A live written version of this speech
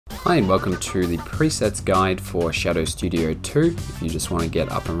Hi and welcome to the presets guide for Shadow Studio 2. If you just want to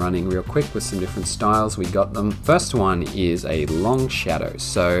get up and running real quick with some different styles, we got them. First one is a long shadow.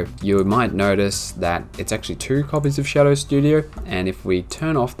 So you might notice that it's actually two copies of Shadow Studio, and if we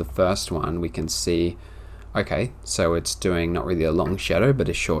turn off the first one, we can see, okay, so it's doing not really a long shadow, but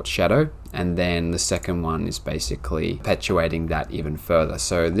a short shadow. And then the second one is basically perpetuating that even further.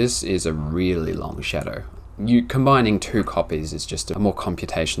 So this is a really long shadow. Combining two copies is just a more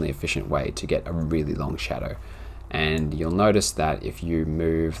computationally efficient way to get a really long shadow. And you'll notice that if you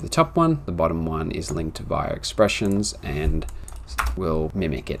move the top one, the bottom one is linked via expressions and will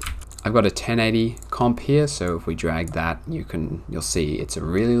mimic it. I've got a 1080 comp here, so if we drag that, you'll see it's a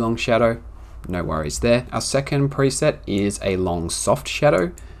really long shadow. No worries there. Our second preset is a long soft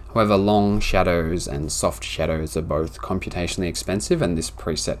shadow. However, long shadows and soft shadows are both computationally expensive, and this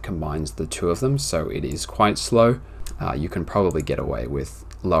preset combines the two of them, so it is quite slow. You can probably get away with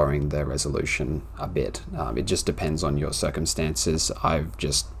lowering the resolution a bit. It just depends on your circumstances. I've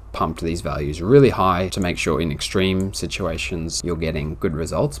just pumped these values really high to make sure in extreme situations you're getting good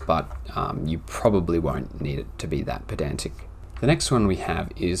results, but you probably won't need it to be that pedantic. The next one we have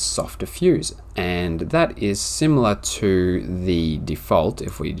is soft diffuse, and that is similar to the default.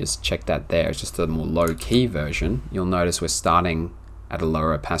 If we just check that there, it's just a more low-key version. You'll notice we're starting at a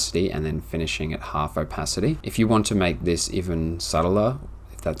lower opacity and then finishing at half opacity. If you want to make this even subtler,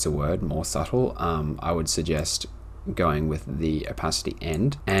 if that's a word, more subtle, I would suggest going with the opacity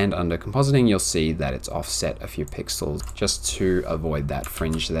end, and under compositing you'll see that it's offset a few pixels just to avoid that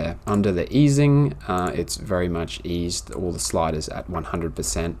fringe there. Under the easing, it's very much eased, all the sliders at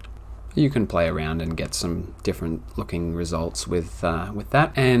 100%. You can play around and get some different looking results with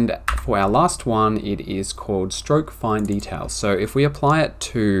that. And for our last one, it is called stroke fine detail. So if we apply it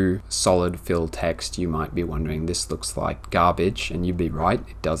to solid fill text, you might be wondering, this looks like garbage, and you'd be right,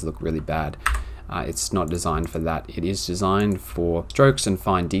 it does look really bad. It's not designed for that. It is designed for strokes and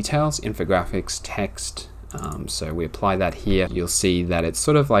fine details, infographics, text. So we apply that here. You'll see that it's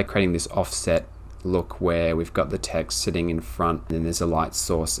sort of like creating this offset look where we've got the text sitting in front, and then there's a light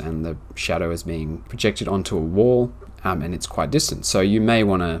source and the shadow is being projected onto a wall, and it's quite distant. So you may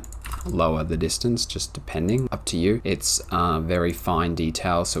want to lower the distance, just depending, up to you. It's very fine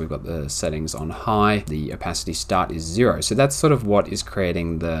detail, so we've got the settings on high. The opacity start is 0, so that's sort of what is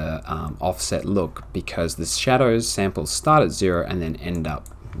creating the offset look, because the shadows samples start at 0 and then end up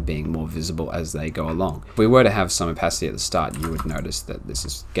being more visible as they go along. If we were to have some opacity at the start, you would notice that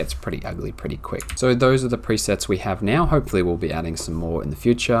this gets pretty ugly pretty quick. So those are the presets we have now. Hopefully we'll be adding some more in the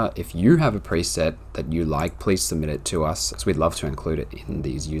future. If you have a preset that you like, please submit it to us, because we'd love to include it in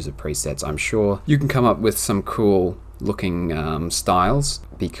these user presets. I'm sure you can come up with some cool looking styles,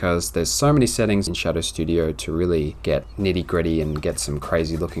 because there's so many settings in Shadow Studio to really get nitty gritty and get some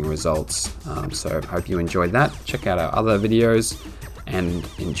crazy looking results. So I hope you enjoyed that. Check out our other videos and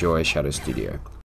enjoy Shadow Studio.